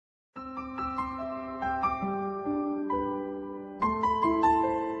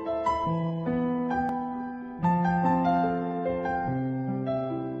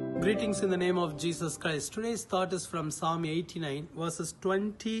Greetings in the name of Jesus Christ. Today's thought is from Psalm 89, verses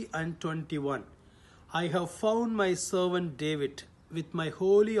 20 and 21. I have found my servant David. With my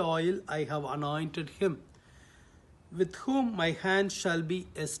holy oil I have anointed him, with whom my hand shall be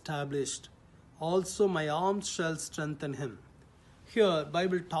established. Also my arms shall strengthen him. Here,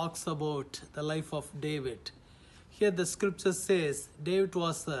 Bible talks about the life of David. Here the scripture says David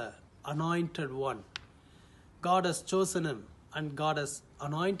was the anointed one. God has chosen him and God has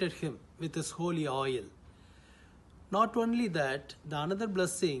anointed him with his holy oil. Not only that, the another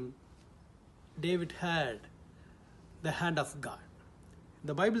blessing, David had the hand of God.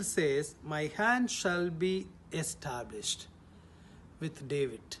 The Bible says, my hand shall be established with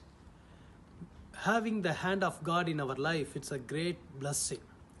David. Having the hand of God in our life, it's a great blessing,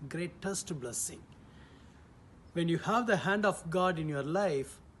 greatest blessing. When you have the hand of God in your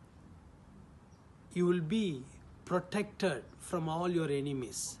life, you will be protected from all your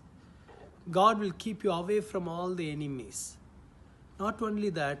enemies. God will keep you away from all the enemies. Not only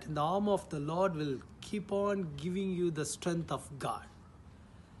that, the arm of the Lord will keep on giving you the strength of God.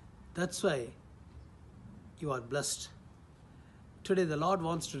 That's why you are blessed. Today the Lord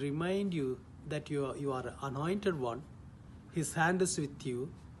wants to remind you that you are anointed one. His hand is with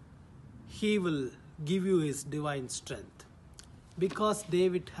you. He will give you His divine strength. Because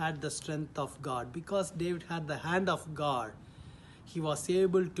David had the strength of God, because David had the hand of God, he was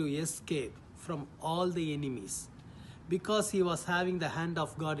able to escape from all the enemies. Because he was having the hand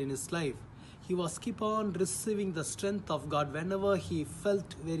of God in his life, he was keep on receiving the strength of God whenever he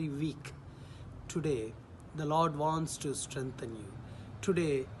felt very weak. Today, the Lord wants to strengthen you.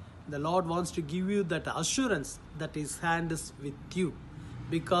 Today, the Lord wants to give you that assurance that His hand is with you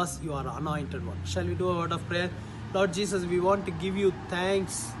because you are anointed one. Shall we do a word of prayer? Lord Jesus, we want to give you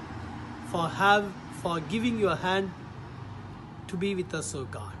thanks for giving your hand to be with us, O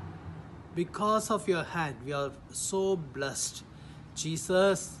God. Because of your hand, we are so blessed.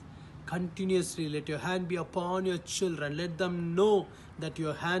 Jesus, continuously let your hand be upon your children. Let them know that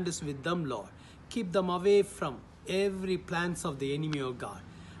your hand is with them, Lord. Keep them away from every plans of the enemy, O God.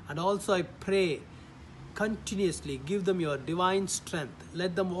 And also I pray, continuously give them your divine strength.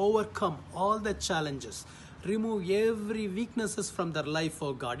 Let them overcome all the challenges. Remove every weaknesses from their life,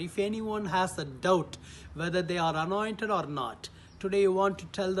 O God. If anyone has a doubt whether they are anointed or not, today you want to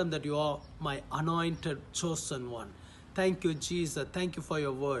tell them that you are my anointed, chosen one. Thank you, Jesus. Thank you for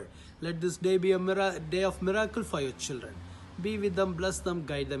your word. Let this day be a day of miracle for your children. Be with them, bless them,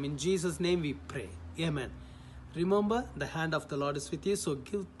 guide them. In Jesus' name we pray. Amen. Remember, the hand of the Lord is with you, so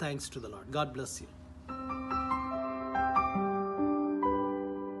give thanks to the Lord. God bless you.